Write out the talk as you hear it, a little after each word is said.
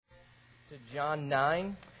to John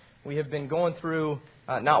 9. We have been going through,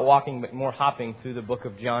 not walking, but more hopping through the book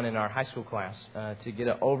of John in our high school class to get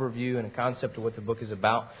an overview and a concept of what the book is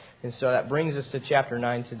about. And so that brings us to chapter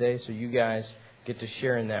 9 today, so you guys get to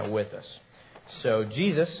share in that with us. So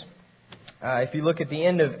Jesus, if you look at the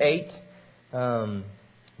end of 8,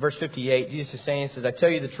 verse 58, Jesus is saying, says, "I tell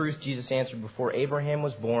you the truth," Jesus answered, "before Abraham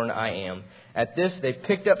was born, I am." At this, they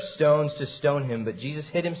picked up stones to stone him, but Jesus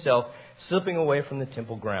hid himself, slipping away from the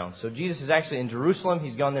temple grounds. So Jesus is actually in Jerusalem.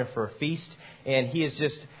 He's gone there for a feast, and he has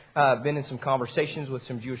just been in some conversations with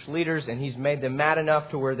some Jewish leaders, and he's made them mad enough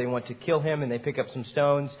to where they want to kill him, and they pick up some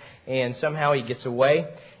stones, and somehow he gets away.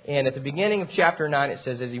 And at the beginning of chapter 9, it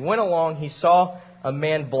says, as he went along, he saw a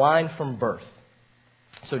man blind from birth.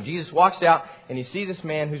 So Jesus walks out and he sees this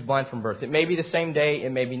man who's blind from birth. It may be the same day,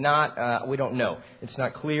 it may be not. We don't know. It's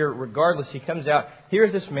not clear. Regardless, he comes out.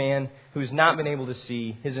 Here's this man who's not been able to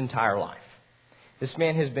see his entire life. This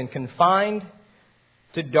man has been confined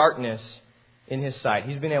to darkness in his sight.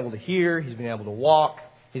 He's been able to hear. He's been able to walk.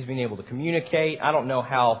 He's been able to communicate. I don't know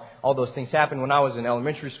how all those things happen. When I was in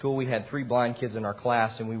elementary school, we had 3 blind kids in our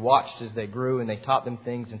class, and we watched as they grew, and they taught them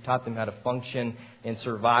things and taught them how to function and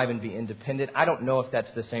survive and be independent. I don't know if that's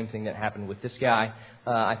the same thing that happened with this guy.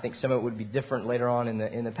 I think some of it would be different later on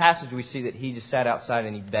in the passage. We see that he just sat outside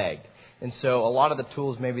and he begged. And so a lot of the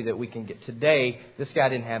tools maybe that we can get today, this guy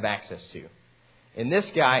didn't have access to. And this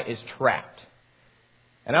guy is trapped.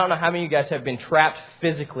 And I don't know how many of you guys have been trapped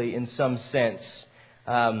physically in some sense.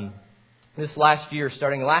 This last year,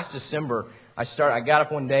 starting last December, I got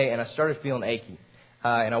up one day and I started feeling achy.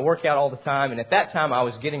 And I work out all the time. And at that time, I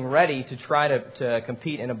was getting ready to try to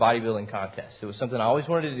compete in a bodybuilding contest. It was something I always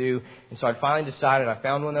wanted to do. And so I finally decided. I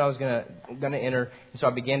found one that I was going to enter. And so I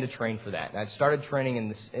began to train for that. And I'd started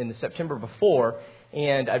training in the September before.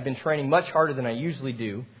 And I'd been training much harder than I usually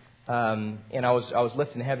do. And I was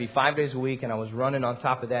lifting heavy 5 days a week. And I was running on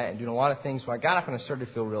top of that and doing a lot of things. So I got up and I started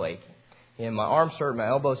to feel real achy. And my arms hurt, my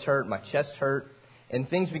elbows hurt, my chest hurt, and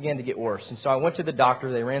things began to get worse. And so I went to the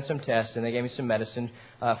doctor. They ran some tests, and they gave me some medicine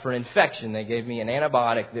for an infection. They gave me an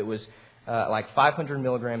antibiotic that was like 500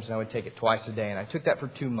 milligrams, and I would take it twice a day. And I took that for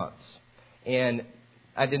 2 months. And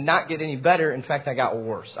I did not get any better. In fact, I got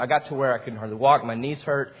worse. I got to where I couldn't hardly walk. My knees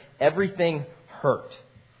hurt. Everything hurt.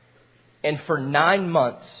 And for 9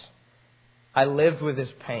 months, I lived with this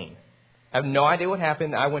pain. I have no idea what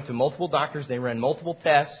happened. I went to multiple doctors. They ran multiple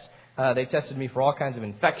tests. They tested me for all kinds of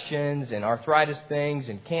infections and arthritis things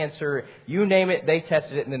and cancer. You name it, they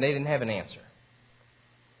tested it, and then they didn't have an answer.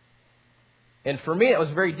 And for me, it was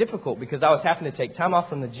very difficult because I was having to take time off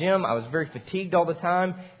from the gym. I was very fatigued all the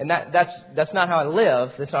time. And that's not how I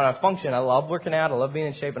live. That's not how I function. I love working out. I love being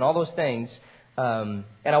in shape and all those things. And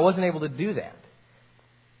I wasn't able to do that.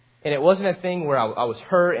 And it wasn't a thing where I was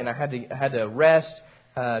hurt and I had to rest.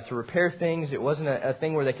 To repair things. It wasn't a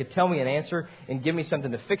thing where they could tell me an answer and give me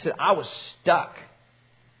something to fix it. I was stuck.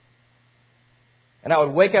 And I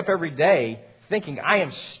would wake up every day thinking, I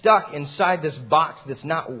am stuck inside this box that's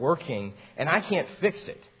not working and I can't fix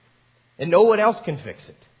it. And no one else can fix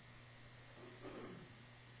it.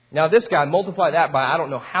 Now this guy, multiply that by I don't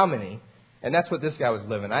know how many, and that's what this guy was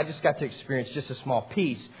living. I just got to experience just a small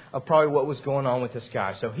piece of probably what was going on with this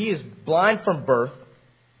guy. So he is blind from birth.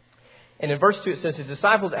 And in verse 2 it says, his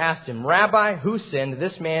disciples asked him, "Rabbi, who sinned,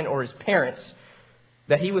 this man or his parents,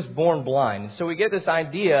 that he was born blind?" And so we get this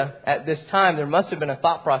idea, at this time there must have been a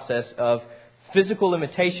thought process of physical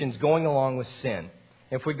limitations going along with sin.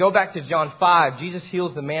 If we go back to John 5, Jesus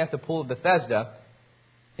heals the man at the pool of Bethesda.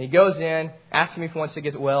 He goes in, asks him if he wants to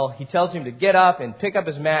get well. He tells him to get up and pick up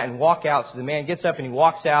his mat and walk out. So the man gets up and he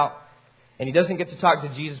walks out. And he doesn't get to talk to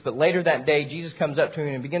Jesus. But later that day, Jesus comes up to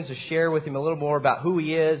him and begins to share with him a little more about who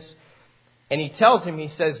he is. And he tells him, he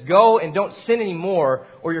says, "Go and don't sin anymore,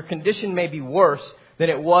 or your condition may be worse than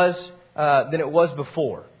it was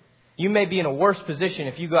before. You may be in a worse position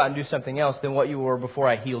if you go out and do something else than what you were before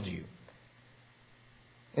I healed you."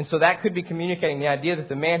 And so that could be communicating the idea that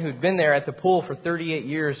the man who'd been there at the pool for 38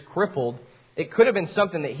 years, crippled, it could have been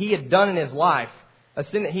something that he had done in his life, a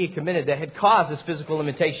sin that he had committed that had caused this physical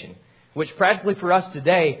limitation. Which practically for us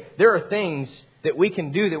today, there are things that we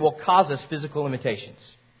can do that will cause us physical limitations.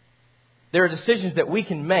 There are decisions that we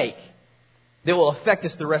can make that will affect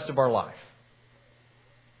us the rest of our life.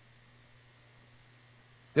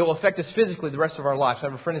 That will affect us physically the rest of our lives. I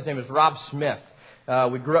have a friend, his name is Rob Smith.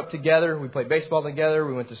 We grew up together. We played baseball together.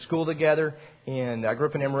 We went to school together. And I grew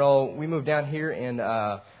up in Amarillo. We moved down here, and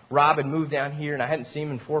Rob had moved down here, and I hadn't seen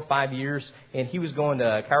him in 4 or 5 years. And he was going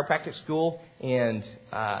to chiropractic school, and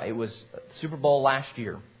it was Super Bowl last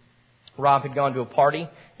year. Rob had gone to a party,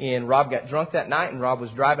 And Rob got drunk that night, and Rob was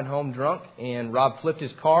driving home drunk, and Rob flipped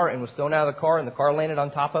his car and was thrown out of the car, and the car landed on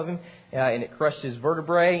top of him, and it crushed his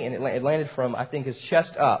vertebrae, and it landed from, I think, his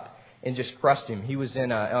chest up and just crushed him. He was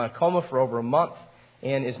in a coma for over a month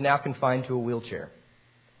and is now confined to a wheelchair.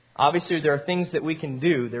 Obviously, there are things that we can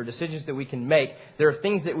do. There are decisions that we can make. There are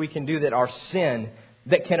things that we can do that are sin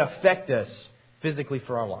that can affect us physically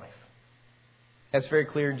for our life. That's very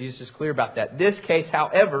clear. Jesus is clear about that. This case,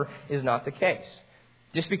 however, is not the case.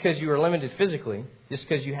 Just because you are limited physically, just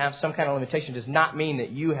because you have some kind of limitation, does not mean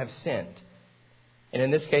that you have sinned. And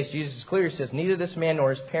in this case, Jesus is clear. He says, neither this man nor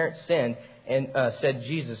his parents sinned, and said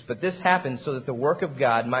Jesus, but this happened so that the work of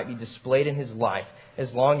God might be displayed in his life.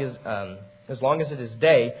 As long as it is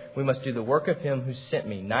day, we must do the work of him who sent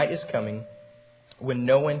me. Night is coming when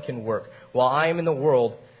no one can work. While I am in the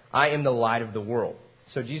world, I am the light of the world.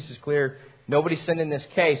 So Jesus is clear. Nobody sinned in this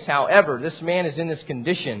case. However, this man is in this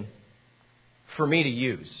condition for me to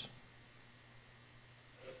use.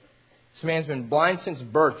 This man's been blind since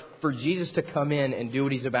birth for Jesus to come in and do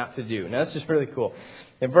what he's about to do. Now, this is really cool.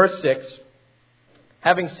 In verse 6,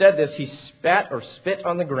 having said this, he spat or spit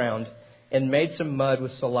on the ground and made some mud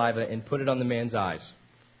with saliva and put it on the man's eyes.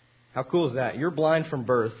 How cool is that? You're blind from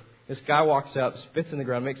birth. This guy walks up, spits in the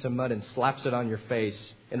ground, makes some mud, and slaps it on your face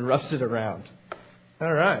and rubs it around.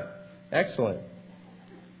 All right. Excellent.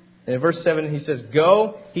 And in verse 7, he says,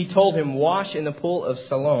 go, he told him, wash in the pool of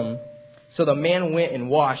Siloam. So the man went and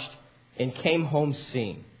washed and came home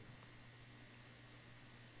seeing.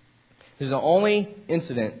 This is the only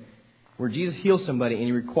incident where Jesus heals somebody and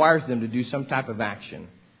he requires them to do some type of action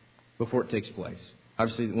before it takes place.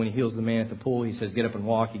 Obviously, when he heals the man at the pool, he says, get up and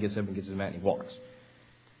walk. He gets up and gets his mat and he walks.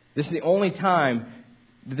 This is the only time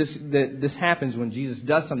that this happens, when Jesus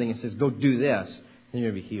does something and says, go do this, and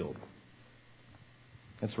you're going to be healed.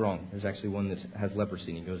 That's wrong. There's actually one that has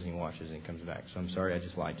leprosy and he goes and he washes and he comes back. So I'm sorry, I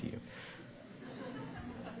just lied to you.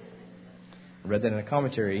 I read that in a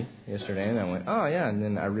commentary yesterday and I went, oh yeah, and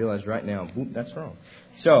then I realized right now, whoop, that's wrong.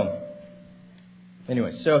 So,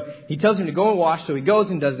 anyway, so he tells him to go and wash, so he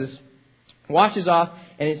goes and does this, washes off,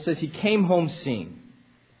 and it says he came home seeing.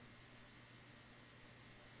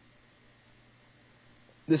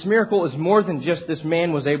 This miracle is more than just this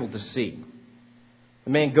man was able to see. The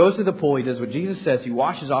man goes to the pool, he does what Jesus says, he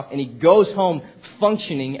washes off, and he goes home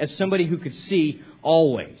functioning as somebody who could see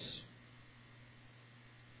always.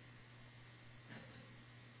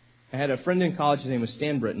 I had a friend in college, his name was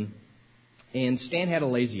Stan Britton, and Stan had a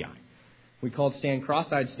lazy eye. We called Stan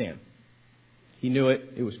Cross-Eyed Stan. He knew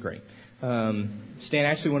it. It was great. Stan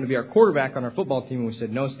actually wanted to be our quarterback on our football team, and we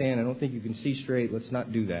said, no, Stan, I don't think you can see straight. Let's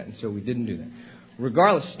not do that. And so we didn't do that.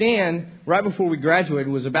 Regardless, Stan, right before we graduated,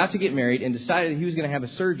 was about to get married and decided he was going to have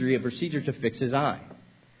a procedure to fix his eye.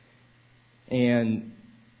 And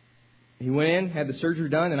he went in, had the surgery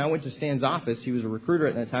done, and I went to Stan's office. He was a recruiter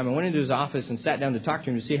at that time. I went into his office and sat down to talk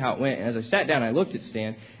to him to see how it went. And as I sat down, I looked at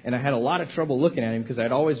Stan, and I had a lot of trouble looking at him because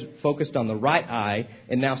I'd always focused on the right eye,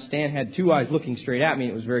 and now Stan had two eyes looking straight at me.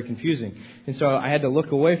 It was very confusing. And so I had to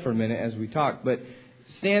look away for a minute as we talked. But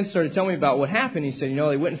Stan started telling me about what happened. He said,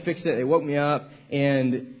 they went and fixed it. They woke me up.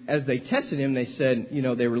 And as they tested him, they said,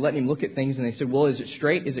 they were letting him look at things. And they said, well, is it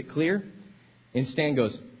straight? Is it clear? And Stan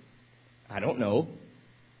goes, I don't know.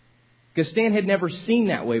 Because Stan had never seen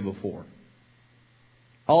that way before.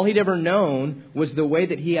 All he'd ever known was the way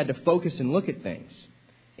that he had to focus and look at things.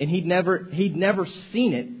 And he'd never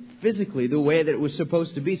seen it physically the way that it was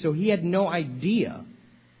supposed to be. So he had no idea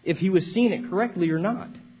if he was seeing it correctly or not.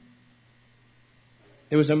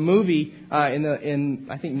 There was a movie in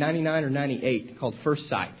I think 99 or 98 called First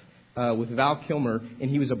Sight with Val Kilmer, and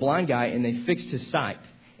he was a blind guy, and they fixed his sight.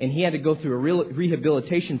 And he had to go through a real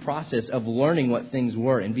rehabilitation process of learning what things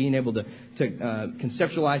were and being able to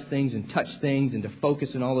conceptualize things and touch things and to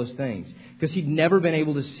focus and all those things. Because he'd never been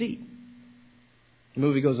able to see. The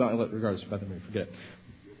movie goes on, regardless about the movie, forget it.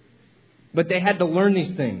 But they had to learn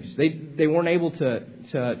these things. They weren't able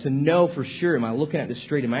to know for sure, am I looking at this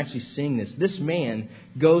straight? Am I actually seeing this? This man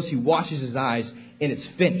goes, he washes his eyes, and it's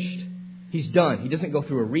finished. He's done. He doesn't go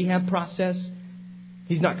through a rehab process.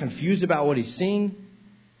 He's not confused about what he's seeing.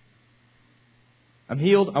 I'm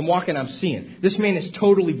healed, I'm walking, I'm seeing. This man is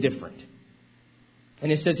totally different. And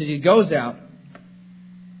it says that he goes out.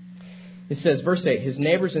 It says, verse 8, his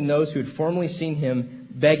neighbors and those who had formerly seen him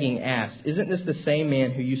begging asked, isn't this the same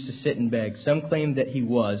man who used to sit and beg? Some claimed that he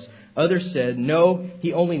was. Others said, no,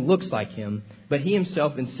 he only looks like him. But he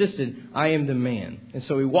himself insisted, I am the man. And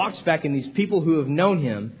so he walks back, and these people who have known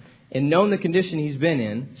him and known the condition he's been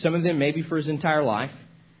in, some of them maybe for his entire life,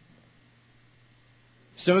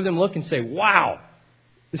 some of them look and say, wow,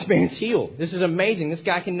 This man's healed. This is amazing. This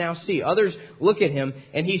guy can now see. Others look at him,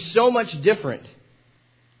 and he's so much different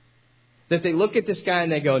that they look at this guy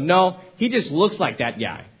and they go, no, he just looks like that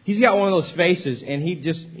guy. He's got one of those faces, and he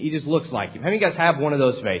just looks like him. How many of you guys have one of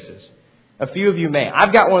those faces? A few of you may.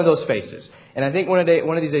 I've got one of those faces. And I think one of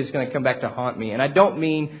these days it's going to come back to haunt me. And I don't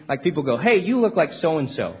mean like people go, hey, you look like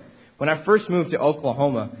so-and-so. When I first moved to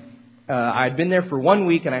Oklahoma, I had been there for 1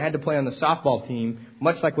 week, and I had to play on the softball team,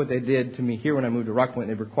 much like what they did to me here when I moved to Rockland.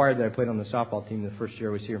 They required that I played on the softball team the first year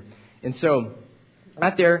I was here. And so,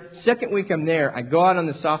 out there, second week I'm there, I go out on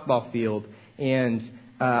the softball field, and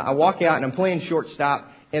I walk out, and I'm playing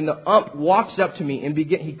shortstop, and the ump walks up to me, and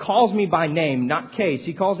he calls me by name, not Case.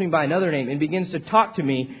 He calls me by another name, and begins to talk to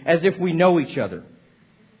me as if we know each other.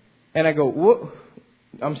 And I go, whoa,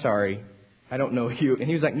 I'm sorry. I don't know you. And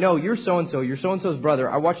he was like, no, you're so-and-so. You're so-and-so's brother.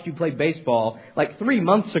 I watched you play baseball like 3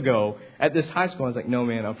 months ago at this high school. I was like, no,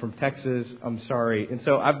 man, I'm from Texas. I'm sorry. And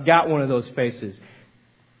so I've got one of those faces.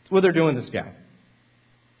 That's what they're doing to this guy.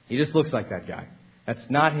 He just looks like that guy. That's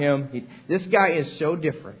not him. This guy is so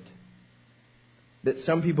different that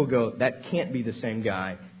some people go, that can't be the same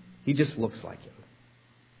guy. He just looks like him.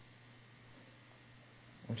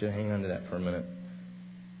 I want you to hang on to that for a minute.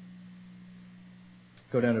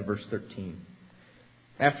 Go down to verse 13.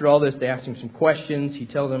 After all this, they ask him some questions. He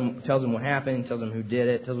tells them what happened, tells them who did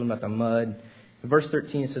it, tells them about the mud. In verse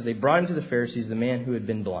 13, it says, they brought him to the Pharisees, the man who had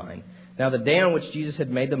been blind. Now the day on which Jesus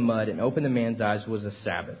had made the mud and opened the man's eyes was a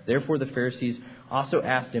Sabbath. Therefore the Pharisees also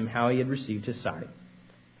asked him how he had received his sight.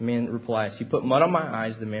 The man replies, he put mud on my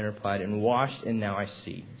eyes, the man replied, and washed, and now I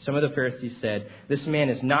see. Some of the Pharisees said, this man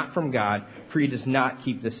is not from God, for he does not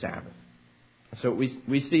keep the Sabbath. So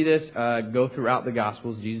we see this go throughout the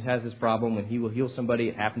Gospels. Jesus has this problem when he will heal somebody.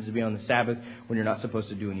 It happens to be on the Sabbath when you're not supposed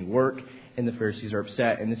to do any work. And the Pharisees are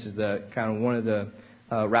upset. And this is the kind of one of the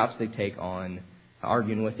routes they take on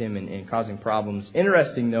arguing with him and causing problems.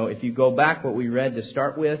 Interesting, though, if you go back what we read to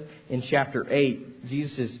start with, in chapter 8,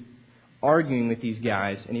 Jesus is arguing with these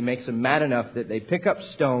guys. And he makes them mad enough that they pick up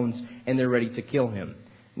stones and they're ready to kill him.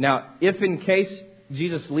 Now, if in case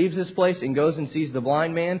Jesus leaves this place and goes and sees the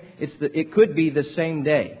blind man, it could be the same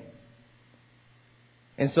day.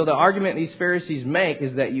 And so the argument these Pharisees make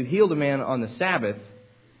is that you healed a man on the Sabbath,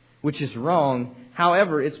 which is wrong.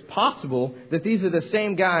 However, it's possible that these are the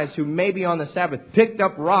same guys who maybe on the Sabbath picked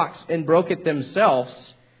up rocks and broke it themselves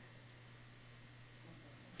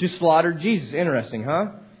to slaughter Jesus. Interesting,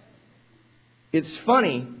 huh? It's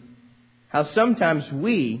funny how sometimes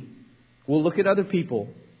we will look at other people,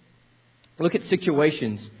 look at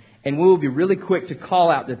situations, and we will be really quick to call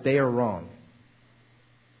out that they are wrong.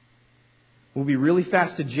 We'll be really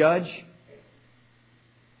fast to judge.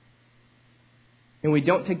 And we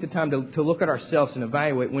don't take the time to look at ourselves and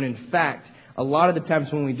evaluate when, in fact, a lot of the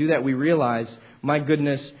times when we do that, we realize, my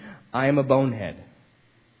goodness, I am a bonehead.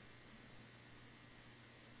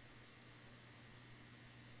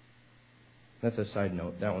 That's a side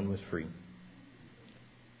note. That one was free.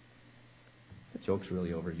 The joke's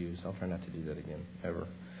really overused. I'll try not to do that again, ever.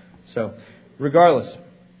 So, regardless,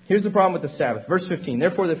 here's the problem with the Sabbath. Verse 15.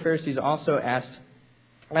 Therefore the Pharisees also asked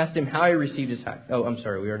him how he received his sight. Oh, I'm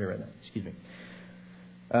sorry. We already read that. Excuse me.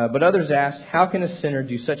 But others asked, how can a sinner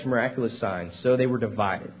do such miraculous signs? So they were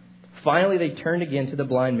divided. Finally, they turned again to the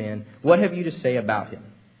blind man. What have you to say about him?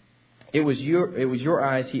 It was your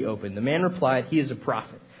eyes he opened. The man replied, he is a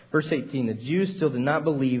prophet. Verse 18, the Jews still did not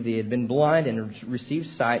believe they had been blind and received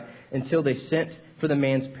sight until they sent for the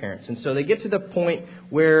man's parents. And so they get to the point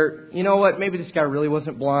where, you know what, maybe this guy really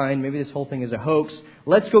wasn't blind. Maybe this whole thing is a hoax.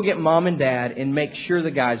 Let's go get mom and dad and make sure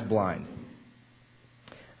the guy's blind.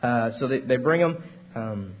 So they bring him.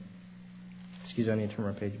 Excuse me, I need to turn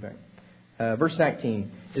my page back. Verse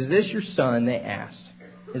 19, is this your son, they asked.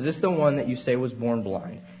 Is this the one that you say was born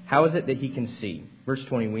blind? How is it that he can see? Verse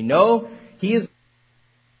 20, we know he is...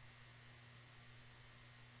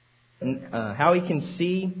 How he can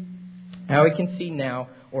see now,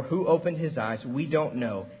 or who opened his eyes, we don't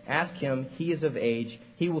know. Ask him. He is of age.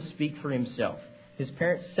 He will speak for himself. His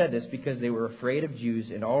parents said this because they were afraid of Jews,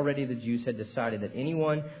 and already the Jews had decided that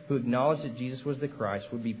anyone who acknowledged that Jesus was the Christ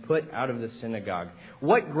would be put out of the synagogue.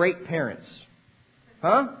 What great parents.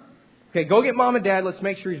 Huh? Okay, go get mom and dad. Let's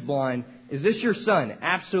make sure he's blind. Is this your son?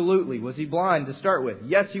 Absolutely. Was he blind to start with?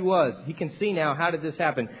 Yes, he was. He can see now. How did this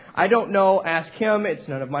happen? I don't know. Ask him. It's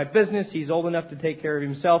none of my business. He's old enough to take care of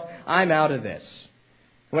himself. I'm out of this.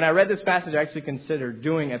 When I read this passage, I actually considered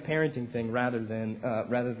doing a parenting thing rather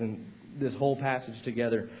than this whole passage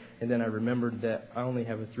together. And then I remembered that I only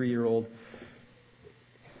have a 3-year-old,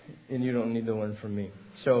 and you don't need to learn from me.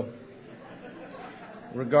 So,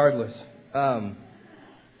 regardless,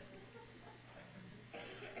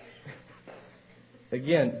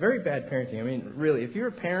 Again, very bad parenting. I mean, really, if you're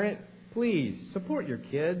a parent, please support your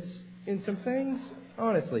kids in some things,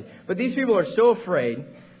 honestly. But these people are so afraid.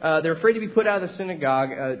 They're afraid to be put out of the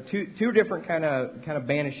synagogue. Two different kind of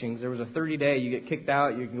banishings. There was a 30-day, you get kicked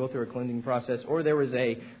out, you can go through a cleansing process, or there was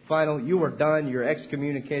a final, you are done, you're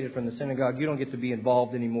excommunicated from the synagogue, you don't get to be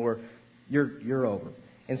involved anymore, you're over.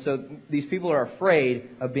 And so these people are afraid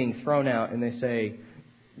of being thrown out, and they say,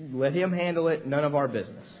 let him handle it, none of our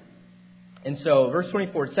business. And so, verse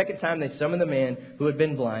 24, second time they summoned the man who had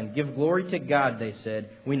been blind. Give glory to God, they said.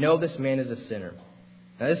 We know this man is a sinner.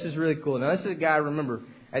 Now, this is really cool. Now, this is a guy, remember,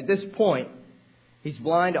 at this point, he's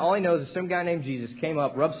blind. All he knows is some guy named Jesus came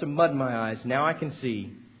up, rubbed some mud in my eyes. Now I can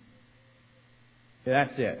see.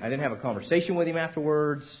 That's it. I didn't have a conversation with him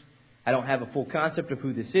afterwards. I don't have a full concept of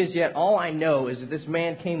who this is yet. All I know is that this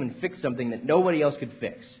man came and fixed something that nobody else could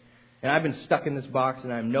fix. And I've been stuck in this box,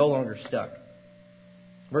 and I'm no longer stuck.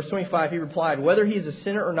 Verse 25, he replied, whether he is a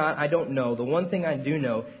sinner or not, I don't know. The one thing I do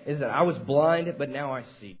know is that I was blind, but now I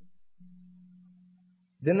see.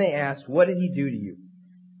 Then they asked, what did he do to you?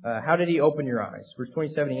 How did he open your eyes? Verse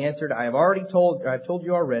 27, he answered, I have told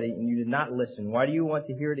you already, and you did not listen. Why do you want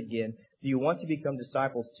to hear it again? Do you want to become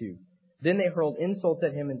disciples too? Then they hurled insults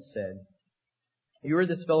at him and said, You are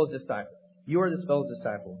this fellow's disciple. We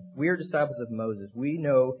are disciples of Moses. We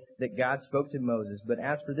know that God spoke to Moses, but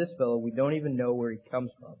as for this fellow, we don't even know where he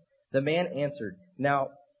comes from. The man answered, Now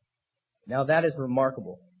that is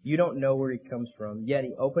remarkable. You don't know where he comes from, yet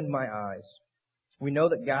he opened my eyes. We know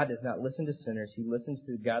that God does not listen to sinners. He listens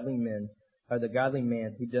to the godly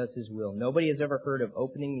man who does his will. Nobody has ever heard of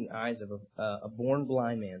opening the eyes of a born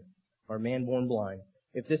blind man, or a man born blind.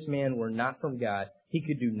 If this man were not from God, he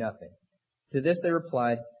could do nothing. To this they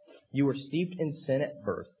replied, You were steeped in sin at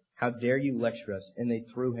birth. How dare you lecture us? And they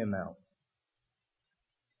threw him out.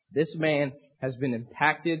 This man has been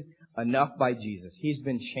impacted enough by Jesus. He's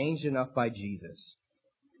been changed enough by Jesus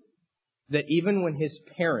that even when his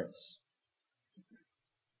parents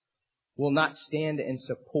will not stand and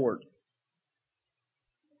support,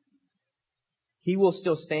 he will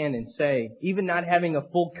still stand and say, even not having a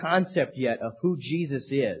full concept yet of who Jesus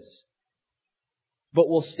is, but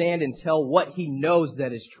will stand and tell what he knows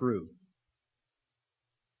that is true.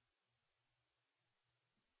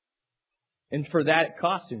 And for that, it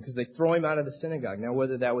cost him, because they throw him out of the synagogue. Now,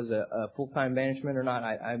 whether that was a full-time banishment or not,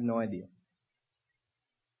 I have no idea.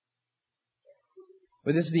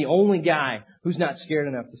 But this is the only guy who's not scared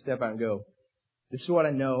enough to step out and go, this is what I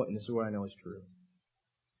know, and this is what I know is true.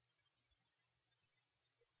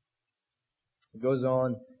 It goes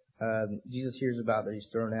on. Jesus hears about that he's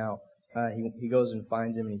thrown out. He goes and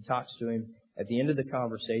finds him, and he talks to him. At the end of the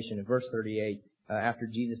conversation, in verse 38, after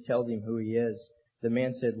Jesus tells him who he is, the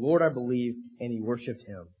man said, Lord, I believe, and he worshipped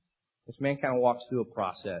him. This man kind of walks through a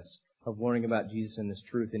process of learning about Jesus and this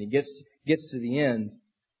truth, and he gets to the end,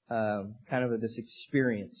 kind of this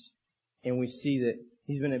experience, and we see that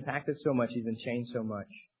he's been impacted so much, he's been changed so much,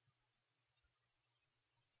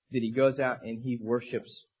 that he goes out and he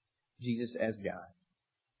worships Jesus as God,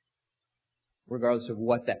 regardless of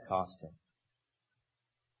what that cost him.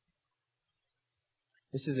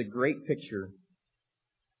 This is a great picture,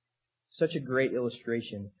 such a great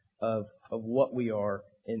illustration of what we are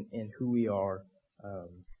and who we are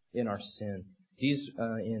in our sin. Jesus,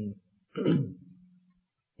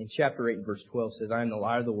 in chapter 8, verse 12, says, I am the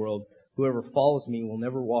light of the world. Whoever follows me will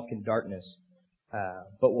never walk in darkness,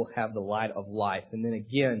 but will have the light of life. And then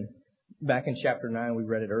again, back in chapter 9, we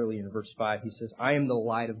read it earlier in verse 5, he says, I am the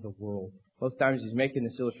light of the world. Both times he's making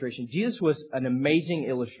this illustration. Jesus was an amazing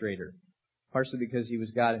illustrator, partially because he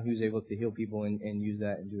was God and he was able to heal people and use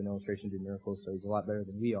that and do an illustration, do miracles, so he's a lot better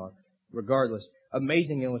than we are. Regardless,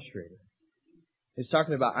 amazing illustrator. He's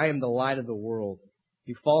talking about, I am the light of the world. If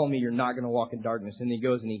you follow me, you're not going to walk in darkness. And he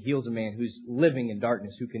goes and he heals a man who's living in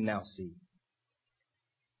darkness who can now see.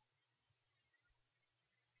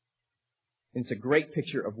 And it's a great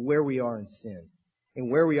picture of where we are in sin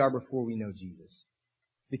and where we are before we know Jesus.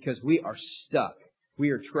 Because we are stuck. We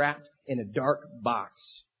are trapped in a dark box.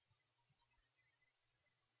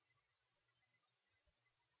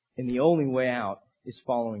 And the only way out is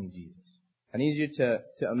following Jesus. I need you to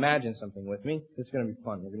imagine something with me. This is going to be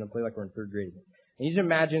fun. We're going to play like we're in third grade. I need you to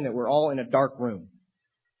imagine that we're all in a dark room.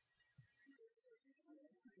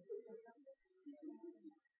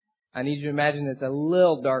 I need you to imagine it's a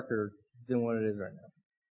little darker than what it is right now.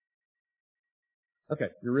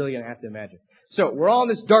 Okay, you're really going to have to imagine. So, we're all in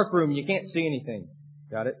this dark room. You can't see anything.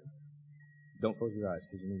 Got it? Don't close your eyes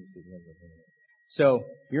because you need to see the end of it. So,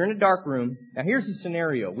 you're in a dark room. Now, here's the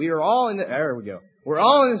scenario. We are all there we go. We're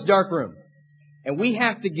all in this dark room. And we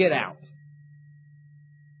have to get out.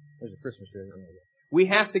 There's a Christmas tree. We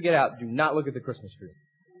have to get out. Do not look at the Christmas tree.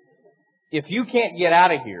 If you can't get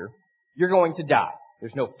out of here, you're going to die.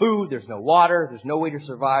 There's no food, there's no water, there's no way to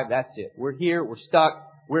survive. That's it. We're here, we're stuck,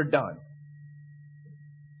 we're done.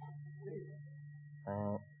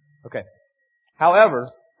 Okay. However,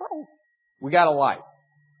 we got a light.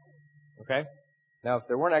 Okay? Now, if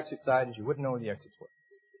there weren't exit signs, you wouldn't know where the exits were.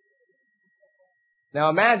 Now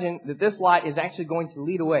imagine that this light is actually going to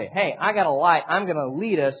lead away. Hey, I got a light. I'm going to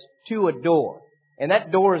lead us to a door. And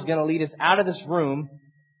that door is going to lead us out of this room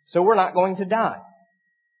so we're not going to die.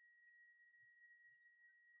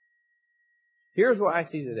 Here's what I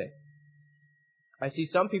see today. I see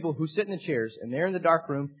some people who sit in the chairs and they're in the dark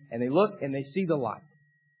room and they look and they see the light.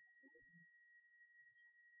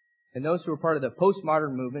 And those who are part of the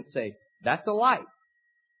postmodern movement say, that's a light.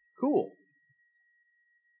 Cool.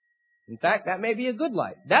 In fact, that may be a good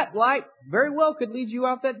light. That light very well could lead you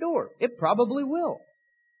out that door. It probably will.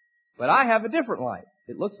 But I have a different light.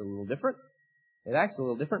 It looks a little different. It acts a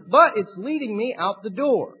little different. But it's leading me out the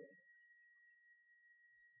door.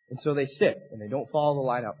 And so they sit and they don't follow the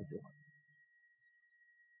light out the door.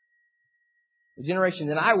 The generation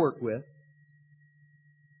that I work with,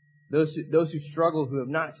 those who struggle, who have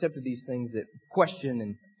not accepted these things, that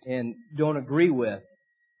question and don't agree with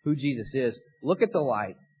who Jesus is, look at the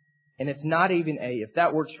light. And it's not even if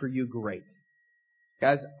that works for you, great.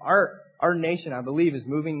 Guys, our nation, I believe, is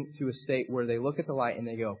moving to a state where they look at the light and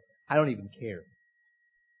they go, I don't even care.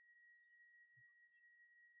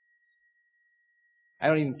 I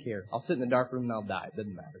don't even care. I'll sit in the dark room and I'll die. It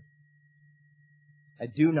doesn't matter. I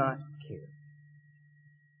do not care.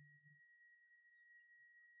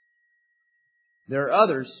 There are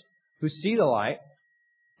others who see the light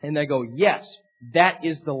and they go, yes, that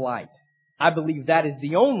is the light. I believe that is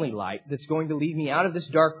the only light that's going to lead me out of this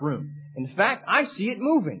dark room. In fact, I see it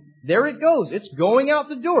moving. There it goes. It's going out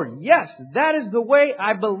the door. Yes, that is the way.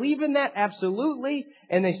 I believe in that absolutely.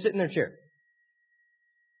 And they sit in their chair.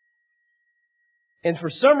 And for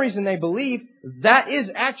some reason they believe that is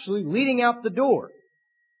actually leading out the door.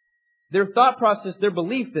 Their thought process, their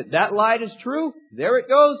belief that that light is true, there it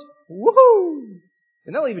goes. Woohoo!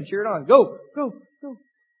 And they'll even cheer it on. Go, go, go.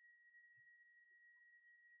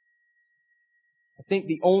 I think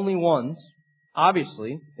the only ones,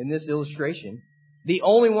 obviously, in this illustration, the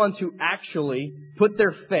only ones who actually put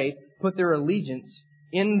their faith, put their allegiance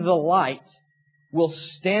in the light will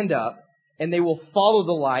stand up and they will follow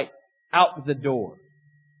the light out the door.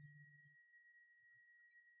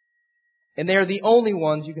 And they are the only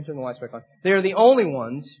ones, you can turn the lights back on, they are the only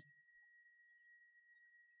ones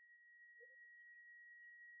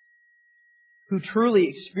who truly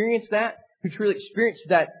experience that, who truly experience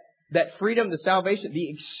that freedom, the salvation,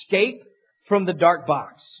 the escape from the dark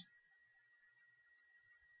box.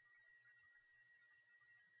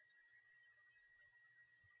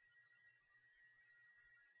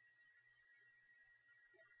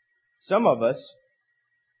 Some of us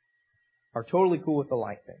are totally cool with the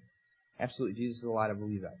light thing. Absolutely, Jesus is the light. I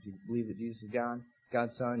believe that. Do you believe that Jesus is God,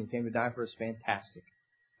 God's Son? He came to die for us. Fantastic.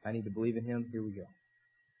 I need to believe in Him. Here we go.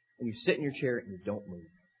 And you sit in your chair and you don't move.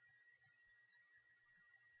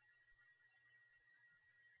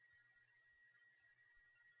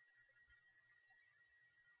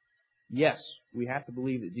 Yes, we have to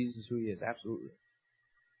believe that Jesus is who He is. Absolutely.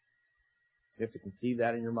 You have to conceive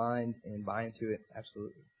that in your mind and buy into it.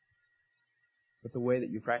 Absolutely. But the way that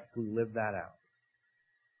you practically live that out,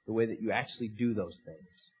 the way that you actually do those things,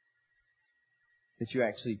 that you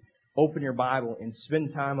actually open your Bible and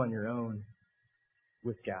spend time on your own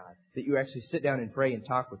with God, that you actually sit down and pray and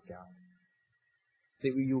talk with God,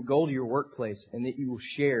 that you will go to your workplace and that you will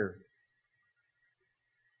share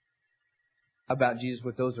about Jesus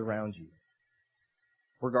with those around you,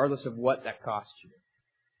 regardless of what that costs you.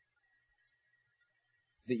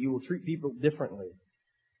 That you will treat people differently.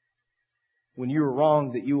 When you are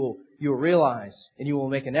wrong, that you will realize and you will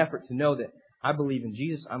make an effort to know that I believe in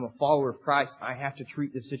Jesus, I'm a follower of Christ, I have to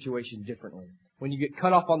treat this situation differently. When you get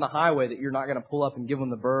cut off on the highway, that you're not going to pull up and give them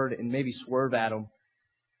the bird and maybe swerve at them.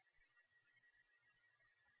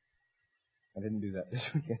 I didn't do that this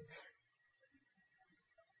weekend.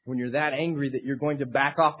 When you're that angry that you're going to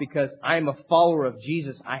back off because I'm a follower of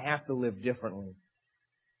Jesus, I have to live differently.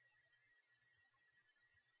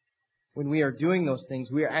 When we are doing those things,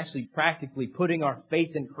 we are actually practically putting our faith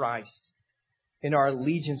in Christ, in our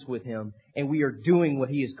allegiance with Him, and we are doing what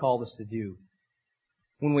He has called us to do.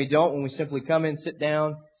 When we don't, when we simply come in, sit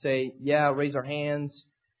down, say, yeah, raise our hands,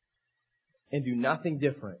 and do nothing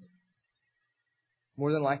different,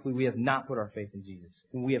 more than likely we have not put our faith in Jesus,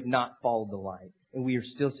 and we have not followed the light, and we are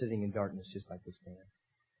still sitting in darkness just like this man.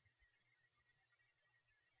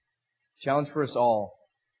 Challenge for us all.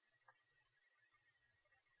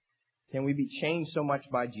 Can we be changed so much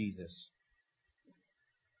by Jesus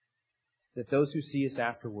that those who see us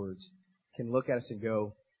afterwards can look at us and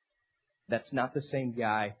go, that's not the same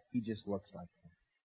guy, he just looks like that.